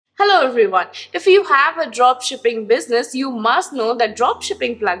Hello everyone. If you have a dropshipping business, you must know that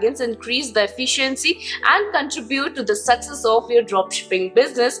dropshipping plugins increase the efficiency and contribute to the success of your dropshipping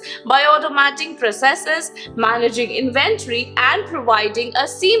business by automating processes, managing inventory, and providing a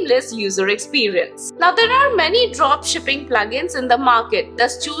seamless user experience. Now, there are many dropshipping plugins in the market,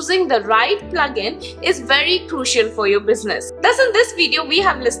 thus choosing the right plugin is very crucial for your business. Thus, in this video, we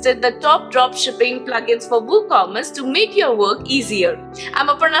have listed the top dropshipping plugins for WooCommerce to make your work easier. I'm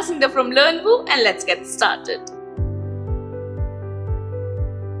Aparna from LearnWoo, and let's get started.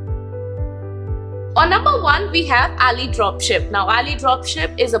 On number 1, we have AliDropship. Now,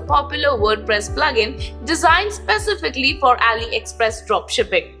 AliDropship is a popular WordPress plugin designed specifically for AliExpress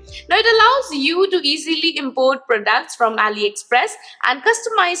dropshipping. Now, it allows you to easily import products from AliExpress and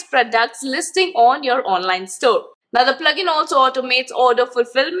customize products listing on your online store. Now, the plugin also automates order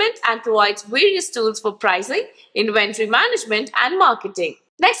fulfillment and provides various tools for pricing, inventory management, and marketing.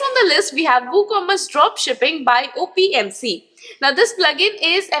 Next on the list, we have WooCommerce Dropshipping by OPMC. Now, this plugin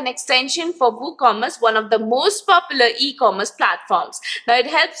is an extension for WooCommerce, one of the most popular e-commerce platforms. Now, it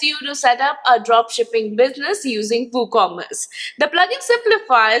helps you to set up a dropshipping business using WooCommerce. The plugin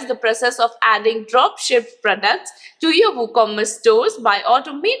simplifies the process of adding dropshipped products to your WooCommerce stores by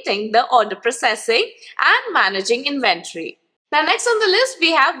automating the order processing and managing inventory. Now, next on the list,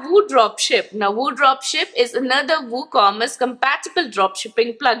 we have WooDropship. Now, WooDropship is another WooCommerce compatible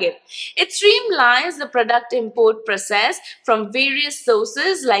dropshipping plugin. It streamlines the product import process from various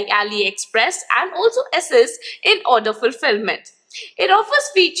sources like AliExpress and also assists in order fulfillment. It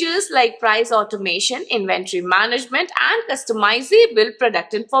offers features like price automation, inventory management, and customizable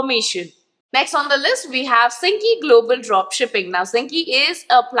product information. Next on the list, we have Syncee Global Dropshipping. Now, Syncee is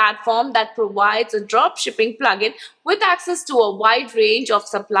a platform that provides a dropshipping plugin with access to a wide range of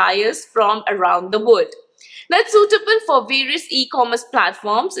suppliers from around the world. Now, it's suitable for various e-commerce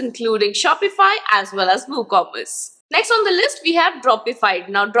platforms, including Shopify as well as WooCommerce. Next on the list, we have Dropified.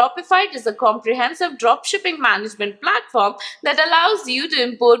 Now, Dropified is a comprehensive dropshipping management platform that allows you to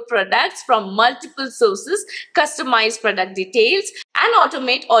import products from multiple sources, customize product details, and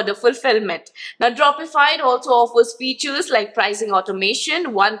automate order fulfillment. Now, Dropified also offers features like pricing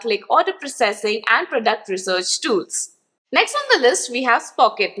automation, one-click order processing, and product research tools. Next on the list, we have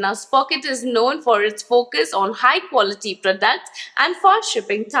Spocket. Now, Spocket is known for its focus on high-quality products and fast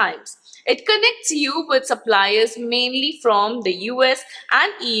shipping times. It connects you with suppliers mainly from the US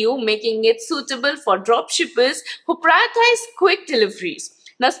and EU, making it suitable for dropshippers who prioritize quick deliveries.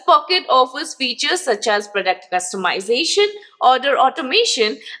 Now, Spocket offers features such as product customization, order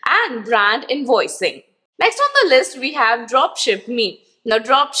automation, and brand invoicing. Next on the list, we have DropshipMe. Now,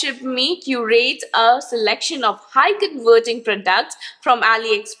 DropshipMe curates a selection of high-converting products from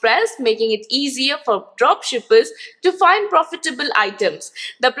AliExpress, making it easier for dropshippers to find profitable items.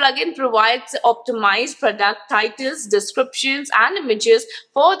 The plugin provides optimized product titles, descriptions, and images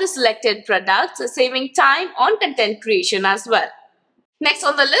for the selected products, saving time on content creation as well. Next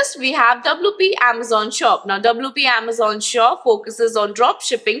on the list, we have WP Amazon Shop. Now, WP Amazon Shop focuses on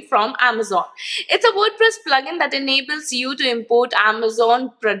dropshipping from Amazon. It's a WordPress plugin that enables you to import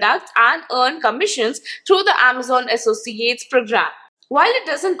Amazon products and earn commissions through the Amazon Associates program. While it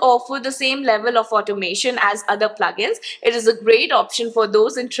doesn't offer the same level of automation as other plugins, it is a great option for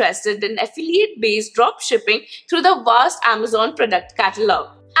those interested in affiliate-based dropshipping through the vast Amazon product catalog.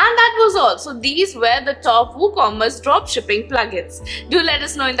 And that was all. So these were the top WooCommerce dropshipping plugins. Do let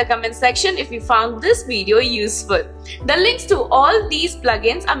us know in the comment section if you found this video useful. The links to all these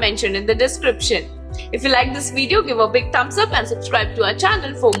plugins are mentioned in the description. If you like this video, give a big thumbs up and subscribe to our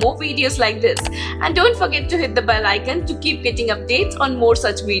channel for more videos like this. And don't forget to hit the bell icon to keep getting updates on more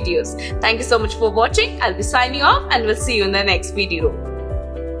such videos. Thank you so much for watching. I'll be signing off and we'll see you in the next video.